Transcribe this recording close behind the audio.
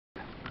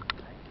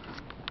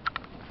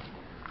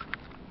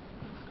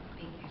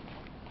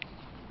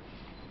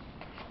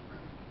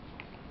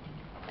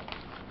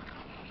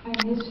I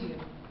miss you.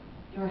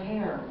 Your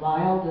hair,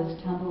 wild as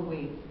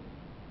tumbleweed.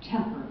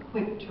 Temper,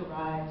 quick to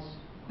rise,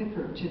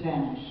 quicker to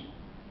vanish.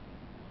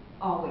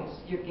 Always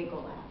your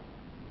giggle laugh.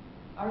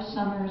 Our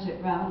summers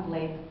at Round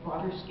Lake,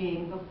 water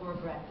skiing before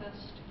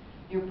breakfast.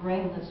 Your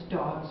brainless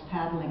dogs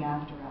paddling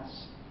after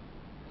us.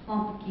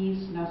 Plump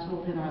geese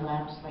nestled in our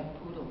laps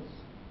like poodles.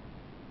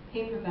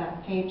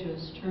 Paperback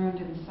pages turned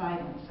in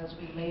silence as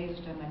we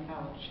lazed on the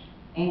couch,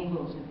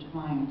 ankles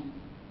entwined.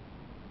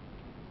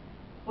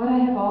 What I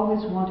have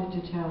always wanted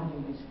to tell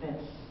you is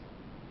this.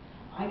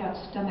 I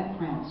got stomach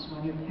cramps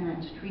when your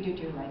parents treated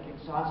you like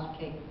exhaust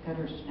cake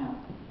gutter snow,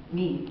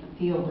 me, a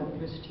field of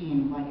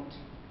pristine white.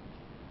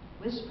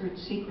 Whispered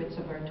secrets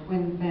of our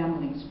twin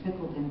families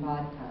pickled in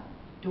vodka,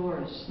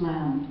 doors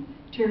slammed,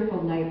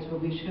 tearful nights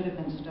when we should have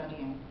been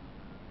studying.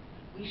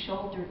 We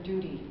shouldered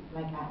duty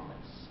like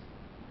Atlas,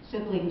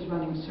 siblings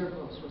running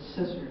circles with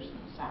scissors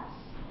and sass.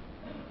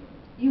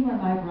 You were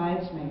my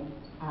bridesmaid,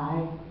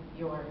 I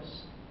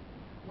yours.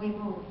 We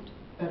moved,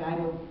 but I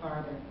moved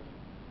farther.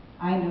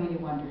 I know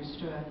you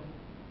understood.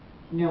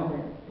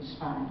 Nowhere is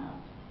far enough.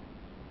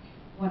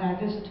 When I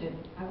visited,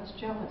 I was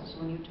jealous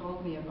when you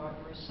told me about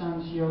your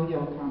son's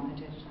yo-yo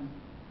competition.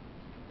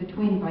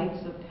 Between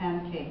bites of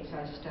pancakes,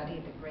 I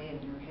studied the gray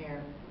in your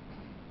hair.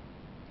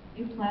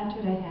 You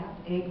planted a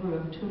half-acre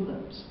of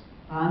tulips,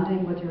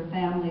 bonding with your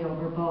family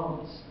over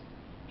bulbs,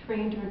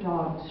 trained your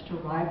dogs to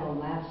rival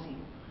Lassie,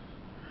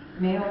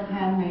 mailed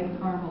handmade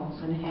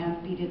caramels and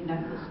hand-beaded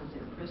necklaces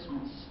at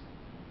Christmas,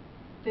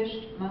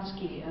 fished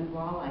muskie and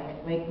walleye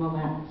at Lake Mille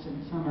Lacs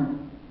in summer.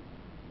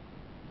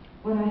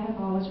 What I have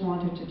always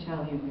wanted to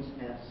tell you is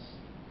this.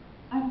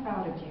 I'm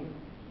proud of you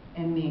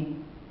and me.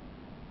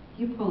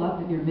 You pull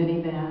up in your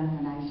minivan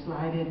and I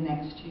slide in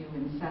next to you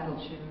in saddle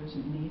shoes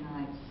and knee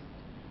highs.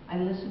 I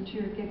listen to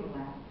your giggle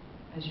laugh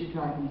as you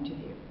drive me to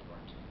the